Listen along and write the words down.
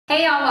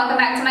Hey y'all, welcome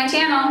back to my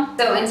channel.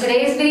 So in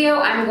today's video,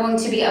 I'm going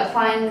to be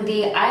applying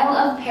the Isle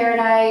of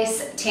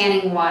Paradise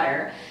tanning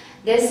water.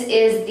 This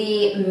is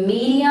the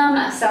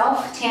medium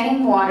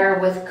self-tanning water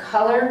with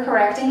color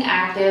correcting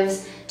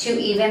actives to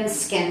even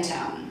skin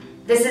tone.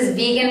 This is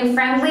vegan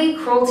friendly,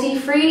 cruelty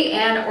free,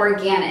 and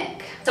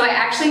organic. So I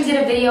actually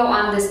did a video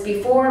on this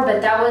before,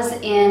 but that was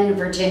in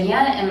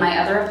Virginia in my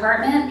other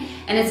apartment,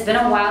 and it's been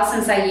a while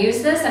since I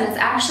used this, and it's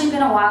actually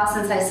been a while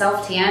since I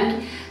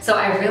self-tanned, so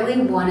I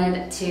really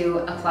wanted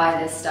to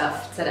apply this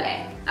stuff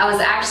today. I was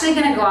actually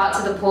gonna go out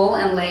to the pool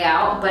and lay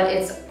out, but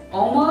it's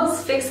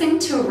almost fixing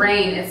to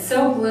rain. It's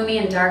so gloomy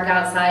and dark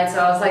outside,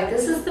 so I was like,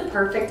 this is the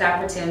perfect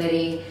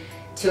opportunity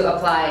to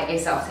apply a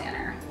self-tanner.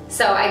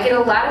 So I get a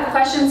lot of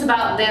questions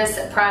about this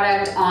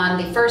product on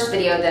the first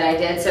video that I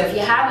did. So if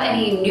you have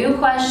any new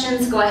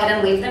questions, go ahead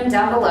and leave them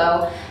down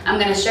below. I'm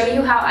gonna show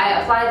you how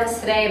I apply this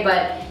today,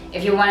 but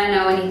if you wanna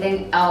know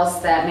anything else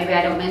that maybe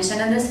I don't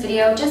mention in this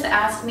video, just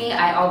ask me.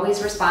 I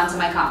always respond to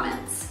my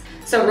comments.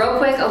 So real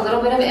quick, a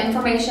little bit of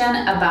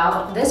information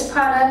about this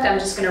product. I'm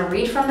just gonna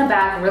read from the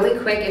back really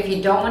quick. If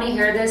you don't wanna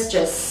hear this,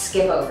 just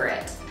skip over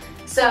it.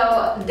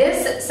 So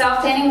this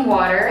self-tanning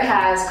water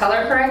has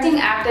color correcting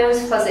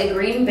actives plus a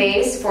green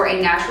base for a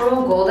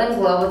natural golden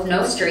glow with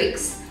no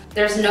streaks.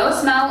 There's no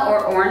smell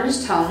or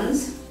orange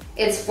tones.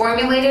 It's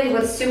formulated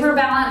with Super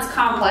Balance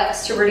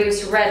Complex to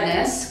reduce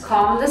redness,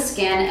 calm the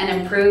skin, and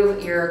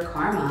improve your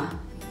karma.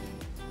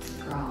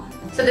 Girl.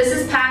 So this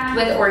is packed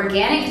with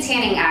organic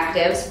tanning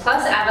actives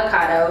plus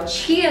avocado,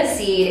 chia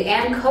seed,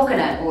 and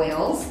coconut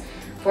oils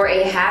for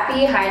a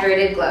happy,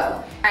 hydrated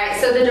glow.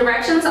 Alright, so the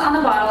directions on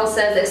the bottle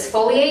says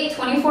exfoliate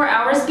 24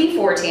 hours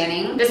before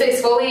tanning. Just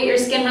exfoliate your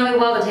skin really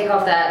well to take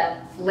off that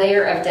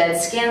layer of dead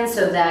skin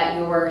so that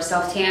your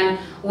self-tan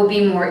will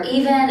be more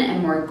even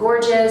and more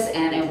gorgeous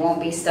and it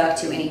won't be stuck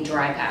to any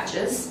dry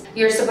patches.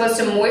 You're supposed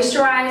to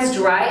moisturize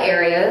dry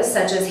areas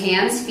such as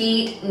hands,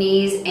 feet,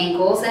 knees,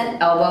 ankles, and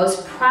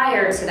elbows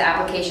prior to the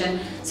application.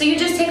 So you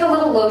just take a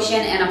little lotion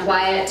and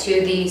apply it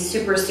to the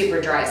super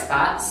dry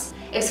spots.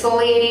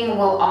 Exfoliating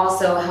will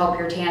also help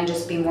your tan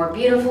just be more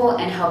beautiful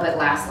and help it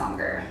last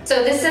longer.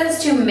 So this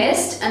says to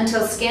mist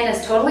until skin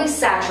is totally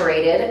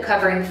saturated,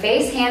 covering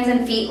face, hands,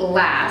 and feet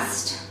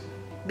last,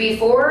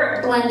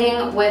 before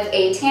blending with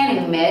a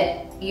tanning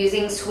mitt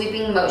using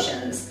sweeping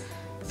motions.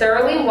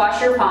 Thoroughly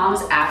wash your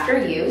palms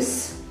after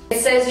use. It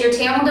says your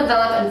tan will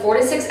develop in 4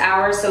 to 6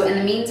 hours, so in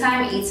the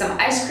meantime, eat some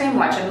ice cream,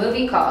 watch a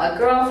movie, call a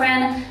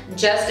girlfriend.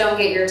 Just don't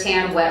get your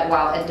tan wet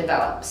while it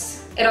develops.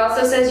 It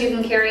also says you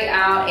can carry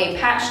out a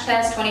patch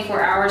test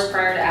 24 hours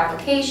prior to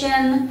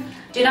application.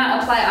 Do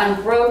not apply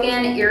on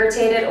broken,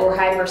 irritated, or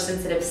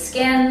hypersensitive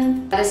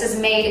skin. This is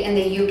made in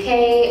the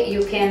UK.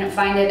 You can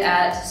find it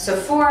at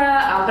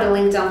Sephora. I'll put a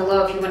link down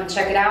below if you want to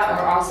check it out,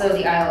 or also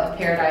the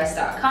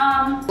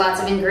alotparadise.com. Lots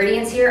of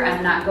ingredients here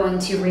I'm not going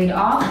to read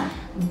off.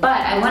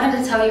 But I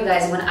wanted to tell you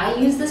guys, when I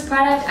use this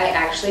product, I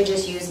actually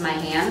just use my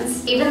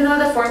hands. Even though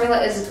the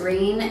formula is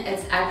green,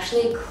 it's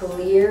actually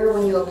clear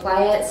when you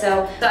apply it.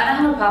 So I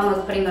don't have a problem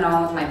with putting it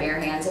on with my bare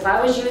hands. If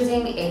I was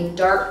using a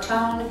dark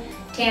tone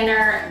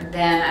tanner,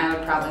 then I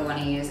would probably want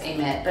to use a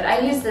mitt. But I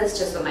use this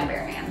just with my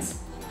bare hands.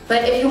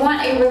 But if you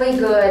want a really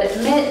good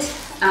mitt,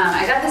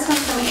 I got this one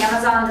from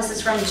Amazon. This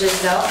is from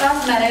Giselle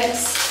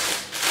Cosmetics.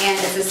 And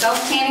it's a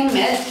self-tanning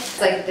mitt. It's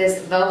like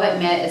this velvet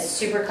mitt. It's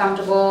super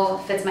comfortable,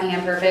 fits my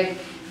hand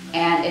perfect,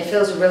 and it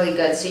feels really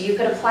good. So you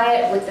could apply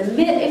it with the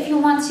mitt if you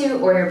want to,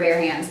 or your bare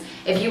hands.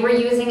 If you were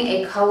using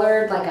a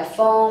colored, like a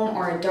foam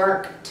or a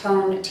dark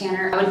toned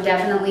tanner, I would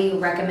definitely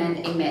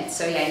recommend a mitt.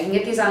 So yeah, you can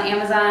get these on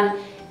Amazon.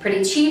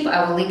 Pretty cheap.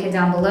 I will link it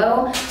down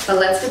below. But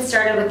let's get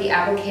started with the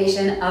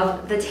application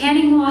of the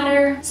tanning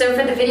water. So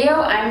for the video,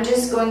 I'm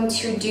just going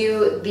to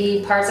do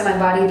the parts of my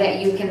body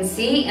that you can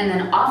see, and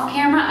then off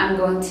camera, I'm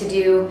going to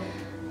do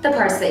the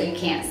parts that you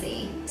can't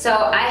see. So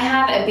I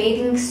have a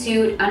bathing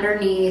suit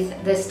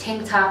underneath this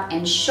tank top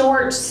and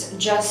shorts,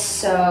 just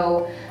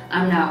so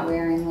I'm not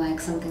wearing like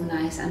something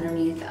nice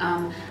underneath.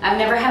 I've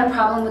never had a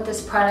problem with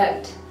this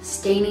product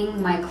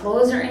staining my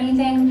clothes or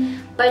anything,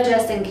 but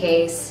just in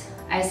case,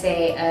 I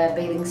say a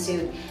bathing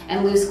suit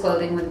and loose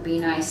clothing would be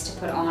nice to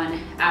put on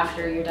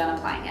after you're done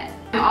applying it.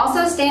 I'm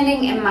also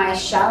standing in my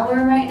shower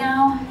right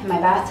now, in my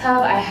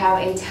bathtub. I have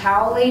a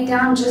towel laid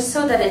down just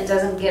so that it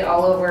doesn't get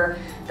all over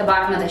the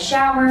bottom of the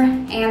shower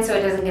and so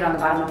it doesn't get on the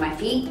bottom of my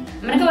feet.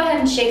 I'm gonna go ahead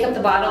and shake up the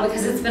bottle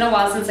because it's been a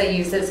while since I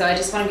used it, so I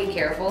just wanna be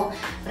careful.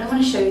 But I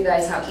wanna show you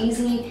guys how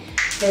easy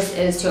this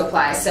is to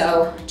apply.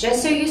 So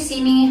just so you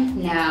see me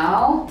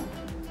now,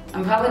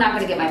 I'm probably not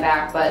gonna get my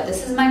back, but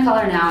this is my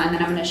color now, and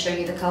then I'm gonna show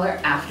you the color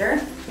after.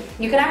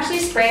 You can actually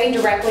spray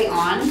directly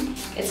on.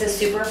 It's a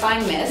super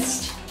fine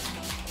mist.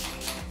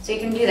 So you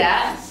can do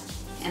that,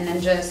 and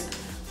then just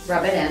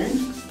rub it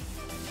in.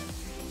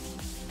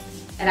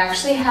 It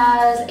actually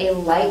has a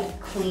light,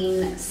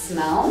 clean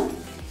smell,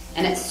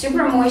 and it's super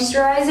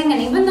moisturizing,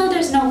 and even though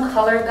there's no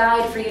color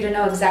guide for you to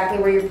know exactly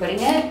where you're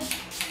putting it,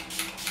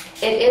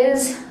 it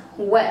is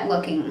wet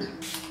looking.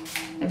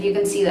 if you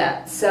can see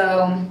that.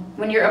 So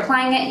when you're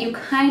applying it, you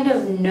kind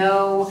of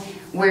know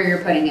where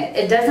you're putting it.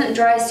 It doesn't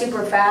dry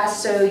super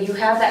fast, so you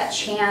have that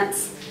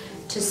chance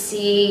to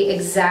see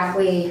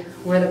exactly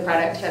where the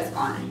product has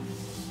gone.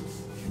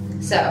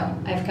 So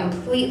I've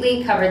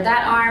completely covered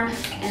that arm,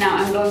 and now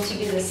I'm going to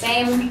do the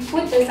same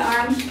with this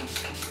arm.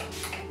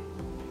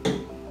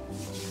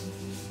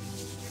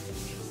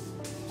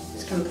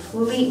 Just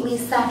completely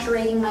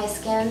saturating my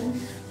skin.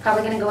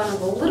 Probably gonna go in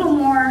with a little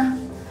more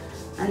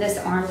on this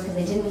arm because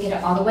I didn't get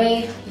it all the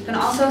way. You can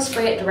also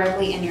spray it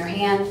directly in your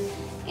hand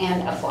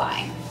and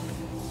apply.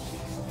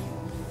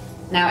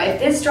 Now, if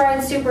this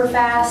dried super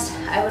fast,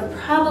 I would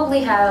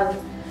probably have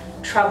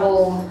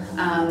trouble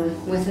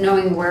with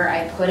knowing where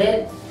I put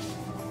it.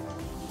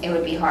 It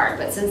would be hard,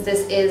 but since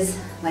this is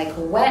like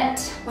wet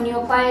when you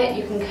apply it,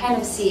 you can kind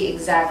of see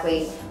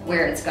exactly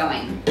where it's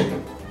going.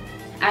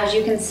 As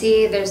you can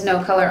see, there's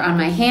no color on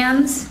my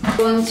hands. I'm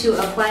going to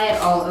apply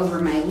it all over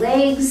my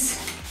legs.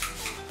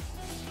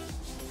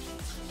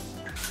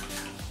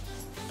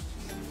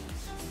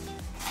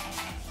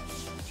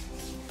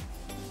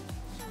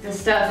 This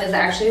stuff is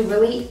actually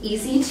really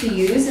easy to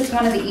use. It's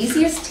one of the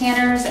easiest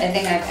tanners I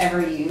think I've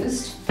ever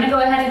used. I'm gonna go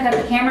ahead and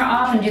cut the camera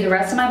off and do the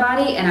rest of my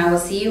body, and I will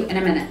see you in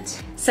a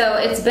minute. So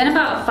it's been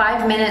about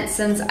 5 minutes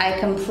since I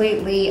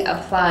completely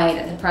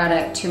applied the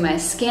product to my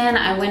skin.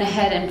 I went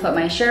ahead and put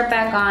my shirt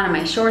back on and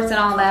my shorts and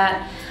all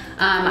that.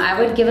 I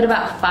would give it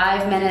about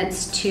 5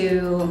 minutes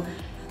to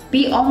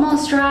be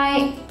almost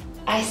dry.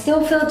 I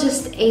still feel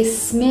just a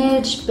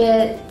smidge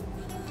bit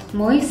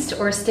moist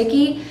or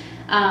sticky.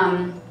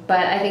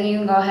 But I think you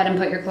can go ahead and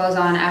put your clothes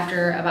on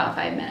after about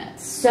 5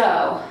 minutes.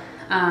 So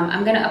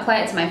I'm gonna apply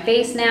it to my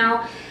face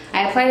now.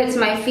 I applied it to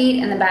my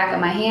feet and the back of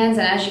my hands,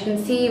 and as you can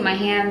see, my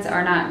hands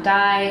are not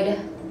dyed.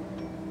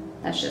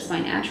 That's just my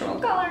natural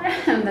color,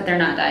 but they're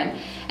not dyed.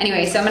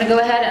 Anyway, so I'm gonna go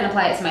ahead and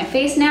apply it to my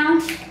face now.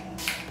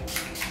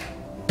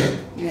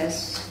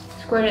 Just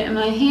squirt it in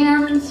my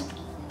hands.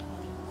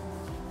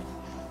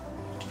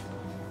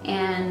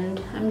 And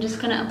I'm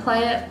just gonna apply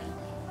it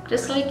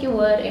just like you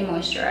would a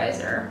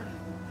moisturizer.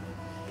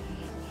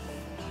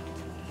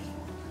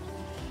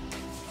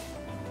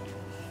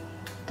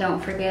 Don't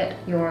forget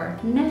your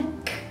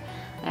neck.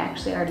 I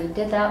actually already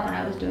did that when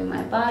I was doing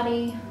my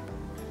body.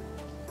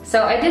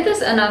 So I did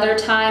this another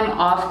time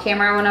off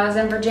camera when I was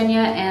in Virginia,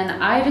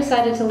 and I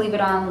decided to leave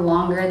it on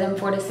longer than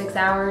 4 to 6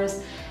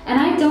 hours.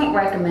 And I don't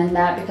recommend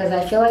that because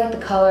I feel like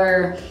the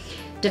color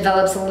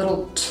develops a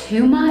little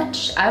too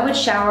much. I would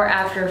shower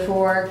after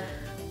 4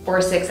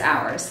 or 6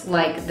 hours,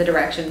 like the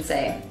directions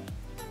say.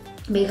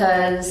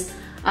 Because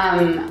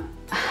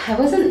I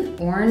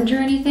wasn't orange or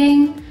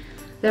anything.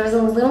 There was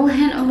a little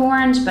hint of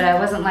orange, but I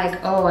wasn't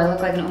like, oh, I look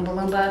like an Oompa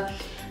Loompa.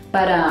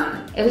 But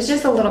it was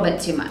just a little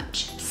bit too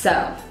much.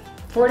 So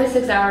 4 to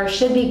 6 hours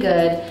should be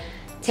good.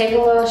 Take a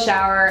little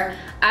shower.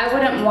 I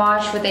wouldn't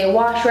wash with a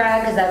wash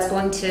rag because that's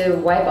going to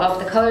wipe off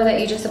the color that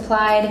you just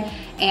applied.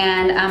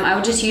 And I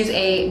would just use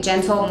a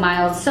gentle,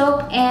 mild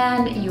soap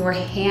and your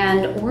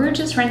hand, or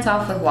just rinse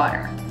off with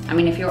water. I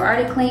mean, if you're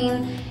already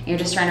clean, you're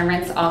just trying to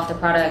rinse off the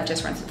product,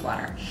 just rinse with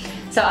water.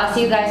 So I'll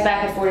see you guys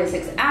back in 4 to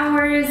 6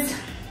 hours.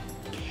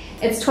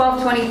 It's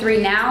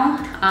 12:23 now.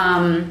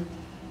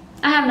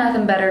 I have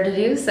nothing better to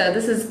do, so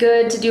this is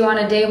good to do on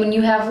a day when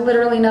you have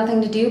literally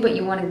nothing to do, but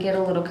you want to get a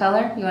little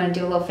color. You want to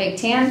do a little fake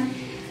tan.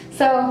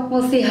 So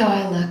we'll see how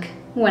I look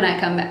when I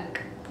come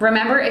back.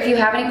 Remember, if you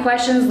have any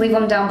questions, leave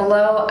them down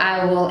below.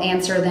 I will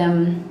answer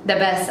them the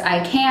best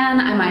I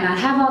can. I might not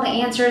have all the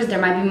answers. There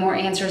might be more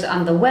answers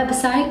on the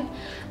website,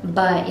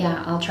 but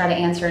yeah, I'll try to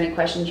answer any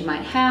questions you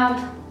might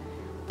have.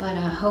 But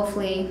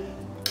hopefully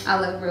I'll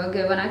look real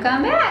good when I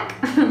come back.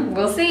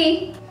 We'll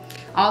see.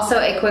 Also,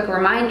 a quick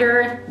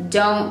reminder,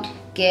 don't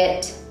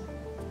get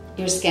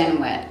your skin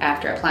wet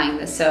after applying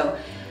this. So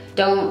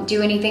don't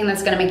do anything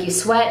that's gonna make you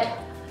sweat.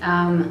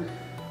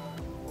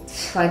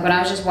 Like when I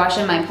was just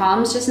washing my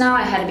palms just now,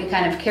 I had to be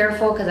kind of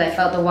careful because I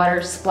felt the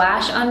water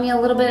splash on me a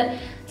little bit.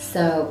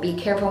 So be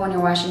careful when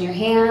you're washing your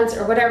hands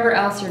or whatever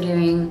else you're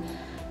doing.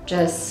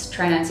 Just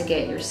try not to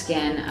get your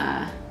skin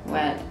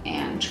wet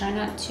and try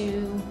not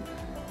to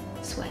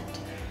sweat.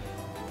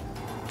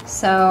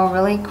 So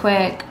really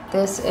quick,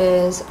 this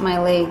is my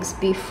legs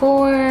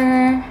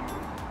before,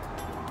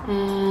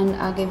 and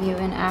I'll give you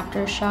an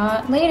after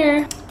shot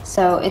later.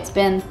 So it's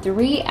been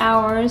 3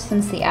 hours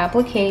since the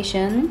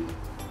application,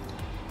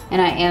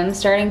 and I am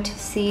starting to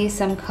see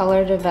some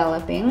color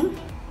developing.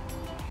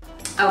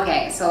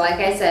 Okay, so like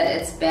I said,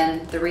 it's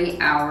been 3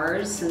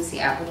 hours since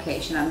the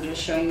application. I'm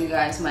just showing you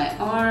guys my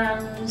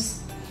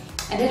arms.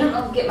 I didn't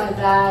really get my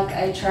back.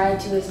 I tried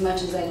to as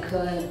much as I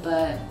could,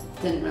 but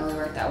didn't really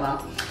work that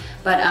well.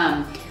 But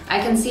I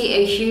can see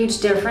a huge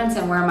difference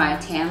in where my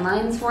tan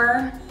lines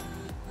were.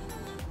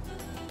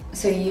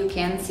 So you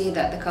can see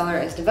that the color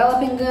is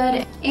developing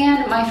good.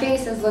 And my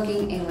face is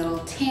looking a little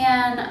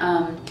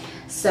tan.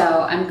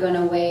 So I'm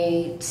gonna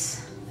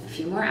wait a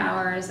few more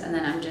hours and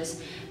then I'm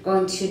just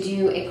going to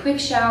do a quick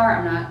shower.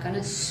 I'm not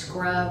gonna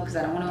scrub because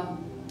I don't wanna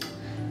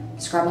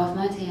scrub off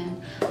my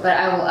tan. But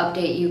I will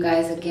update you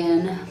guys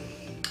again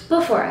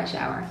before I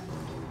shower.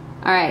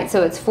 All right,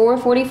 so it's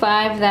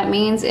 4:45. That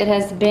means it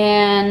has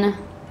been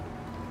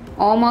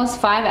almost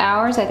 5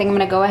 hours. I think I'm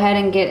gonna go ahead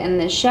and get in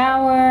the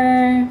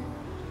shower.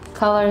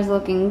 Color's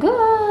looking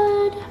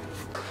good.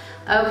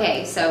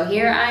 Okay, so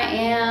here I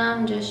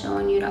am, just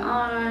showing you the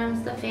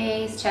arms, the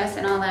face, chest,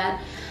 and all that.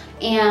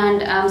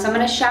 And so I'm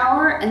gonna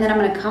shower, and then I'm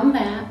gonna come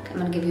back. I'm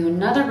gonna give you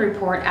another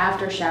report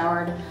after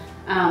showered.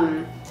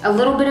 A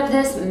little bit of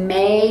this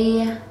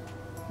may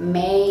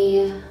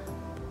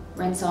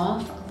rinse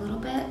off a little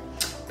bit,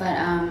 but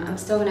I'm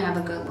still gonna have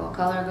a good little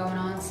color going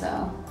on,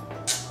 so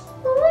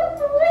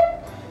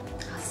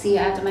I'll see you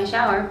after my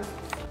shower.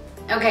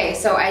 Okay,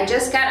 so I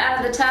just got out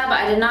of the tub.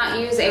 I did not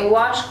use a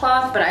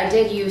washcloth, but I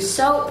did use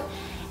soap,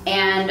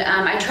 and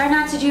I try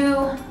not to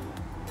do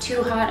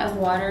too hot of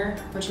water,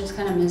 which is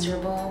kind of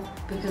miserable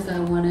because I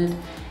wanted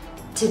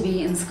to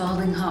be in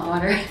scalding hot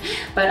water,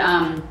 but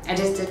I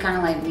just did kind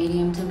of like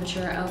medium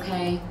temperature.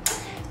 Okay,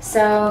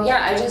 so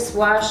yeah, I just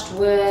washed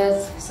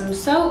with some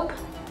soap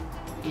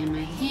and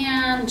my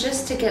hand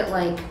just to get,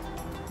 like,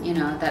 you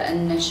know, that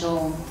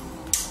initial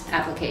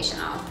application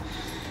off.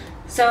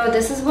 So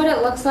this is what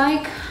it looks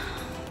like.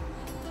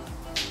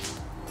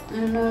 I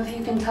don't know if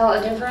you can tell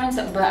a difference,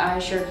 but I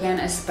sure can,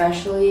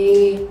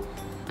 especially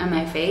on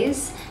my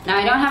face. Now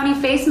I don't have any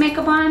face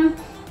makeup on,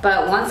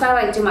 but once I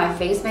like do my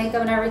face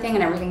makeup and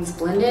everything's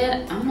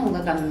blended, I'm gonna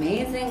look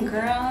amazing,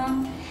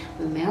 girl.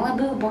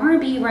 Malibu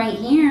Barbie right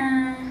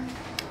here.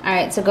 All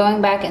right, so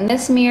going back in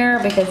this mirror,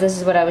 because this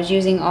is what I was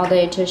using all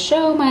day to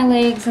show my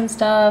legs and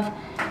stuff.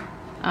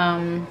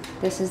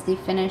 This is the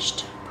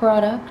finished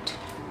product.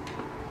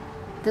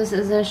 This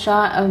is a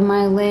shot of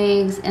my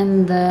legs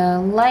in the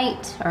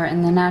light, or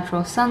in the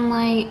natural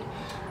sunlight.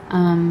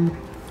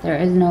 There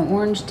is no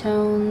orange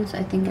tones.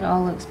 I think it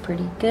all looks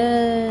pretty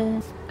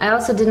good. I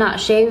also did not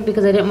shave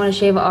because I didn't want to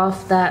shave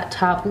off that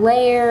top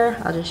layer.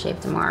 I'll just shave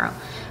tomorrow.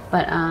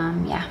 But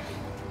yeah,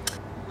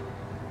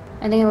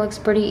 I think it looks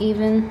pretty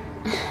even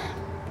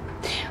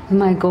with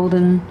my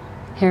golden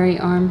hairy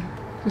arm.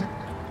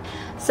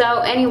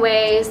 So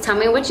anyways, tell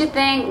me what you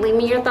think. Leave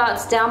me your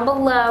thoughts down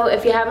below.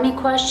 If you have any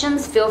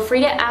questions, feel free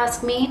to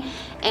ask me.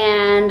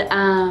 And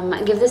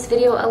give this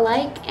video a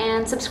like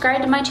and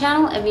subscribe to my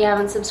channel if you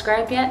haven't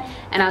subscribed yet.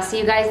 And I'll see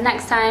you guys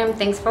next time.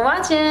 Thanks for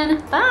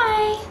watching.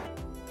 Bye.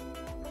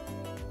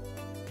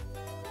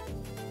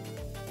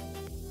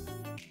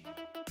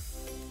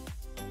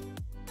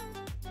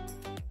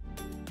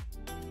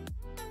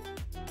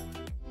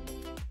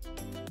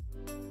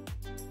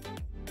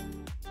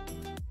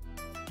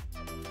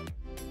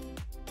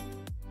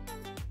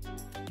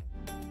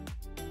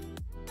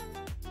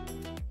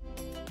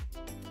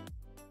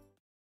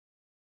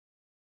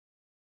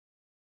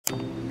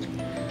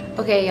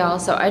 Okay, y'all,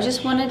 so I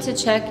just wanted to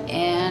check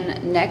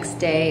in next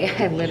day.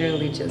 I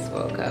literally just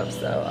woke up,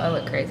 so I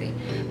look crazy.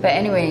 But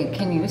anyway,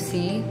 can you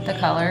see the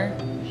color?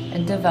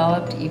 It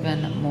developed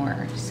even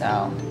more,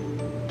 so.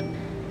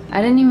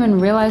 I didn't even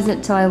realize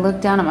it till I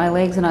looked down at my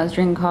legs and I was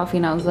drinking coffee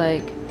and I was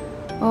like,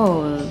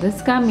 oh,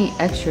 this got me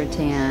extra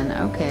tan.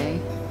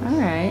 Okay, all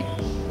right.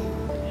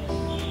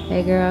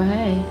 Hey girl,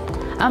 hey.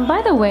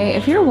 By the way,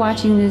 if you're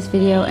watching this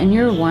video and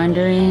you're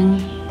wondering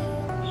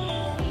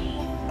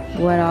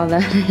what all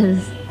that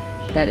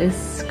is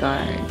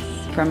scars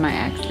from my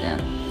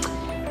accident.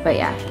 But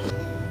yeah,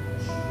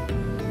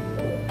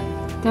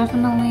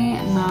 definitely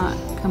not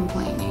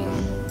complaining.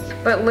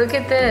 But look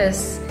at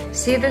this.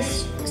 See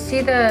this?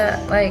 See the,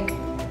 like,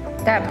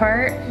 that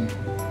part?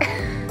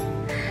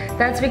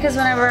 That's because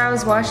whenever I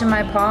was washing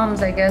my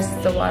palms, I guess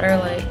the water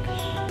like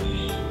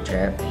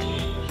dripped.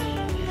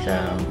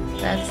 So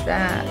that's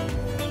that.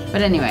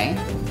 But anyway,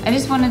 I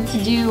just wanted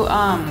to do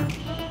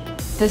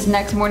this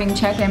next morning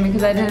check-in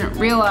because I didn't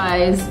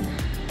realize,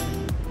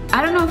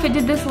 I don't know if it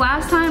did this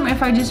last time or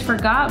if I just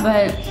forgot,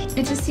 but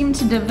it just seemed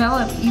to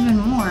develop even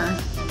more,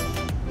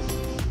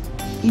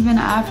 even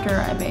after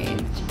I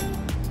bathed.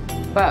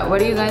 But what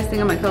do you guys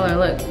think of my color?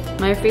 Look,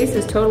 my face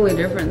is totally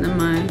different than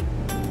my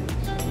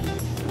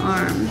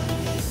arm.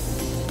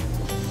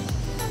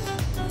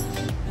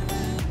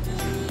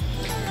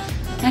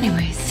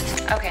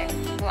 Anyways, okay,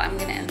 well, I'm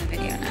gonna end the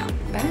video now.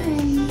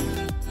 Bye.